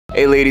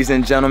Hey ladies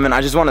and gentlemen,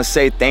 I just want to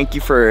say thank you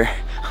for,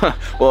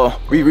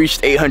 well, we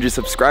reached 800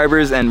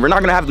 subscribers and we're not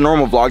going to have the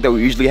normal vlog that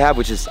we usually have,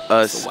 which is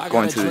us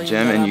going to the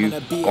gym and you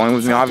going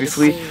with me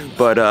obviously,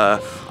 but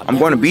I'm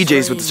going to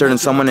BJ's with a certain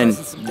someone and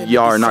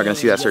y'all are not going to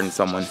see that certain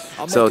someone.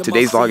 So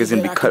today's vlog is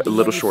going to be cut a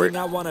little short.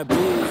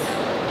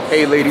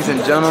 Hey ladies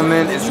and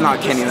gentlemen, it's not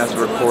Kenny that's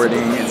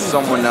recording, it's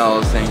someone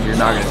else and you're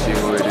not going to see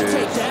who it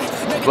is.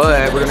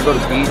 But we're going to go to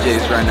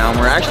BJ's right now and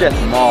we're actually at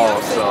the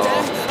mall, so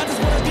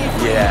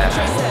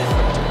yeah.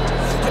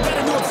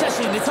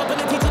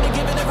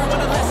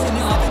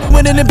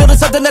 Winning and building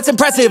something that's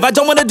impressive. I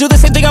don't wanna do the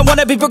same thing, I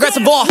wanna be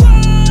progressive.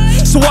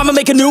 So I'ma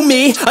make a new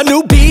me, a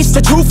new beast,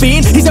 a true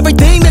fiend. He's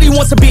everything that he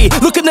wants to be.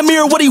 Look in the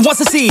mirror, what he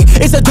wants to see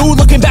is a dude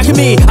looking back at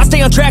me. I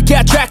stay on track,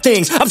 yeah, track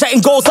things. I'm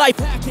setting goals like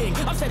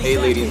Hey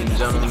ladies and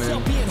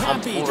gentlemen,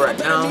 I'm full right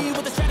now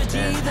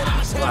and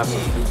I still have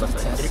some food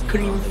left. I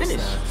couldn't even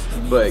finish.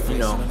 But you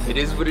know, it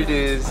is what it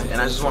is,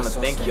 and I just want to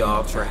thank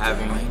y'all for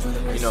having,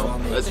 you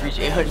know, let's reach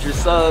 800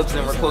 subs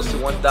and we're close to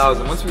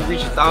 1,000. Once we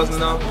reach 1,000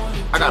 though,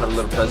 I got a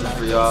little present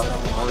for y'all.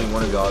 Only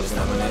one of y'all is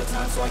gonna win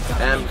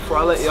it. And before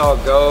I let y'all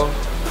go,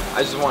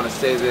 I just want to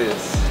say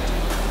this.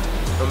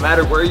 No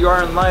matter where you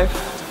are in life,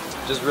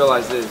 just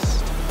realize this.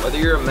 Whether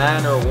you're a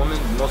man or a woman,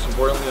 most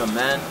importantly a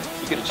man,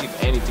 you can achieve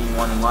anything you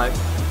want in life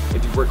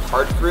if you work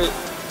hard for it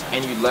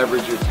and you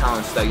leverage your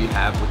talents that you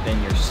have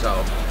within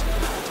yourself.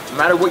 No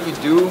matter what you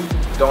do,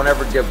 don't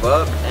ever give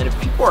up. And if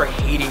people are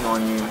hating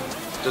on you,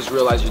 just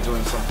realize you're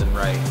doing something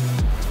right.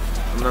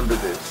 Remember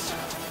this.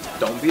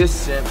 Don't be a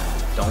simp.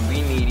 Don't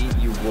be needy.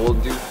 You will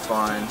do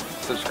fine.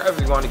 Subscribe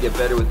if you want to get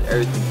better with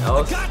everything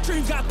else.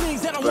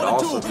 But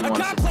also if you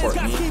want to support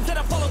me.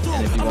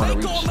 And if you want to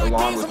reach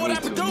along with me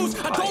to a new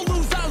height.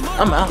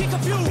 I'm out.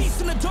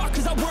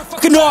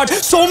 Fucking hard.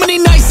 So many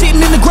nights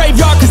sitting in the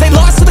graveyard cause they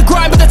lost to the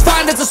grind, but that's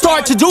fine, that's a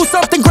start. To do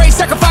something great,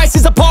 sacrifice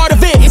is a part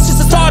of it. It's just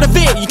the start of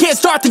it. You can't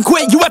start then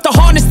quit. You have to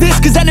harness this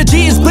cause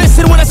energy is bliss.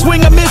 And when I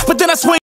swing I miss, but then I swing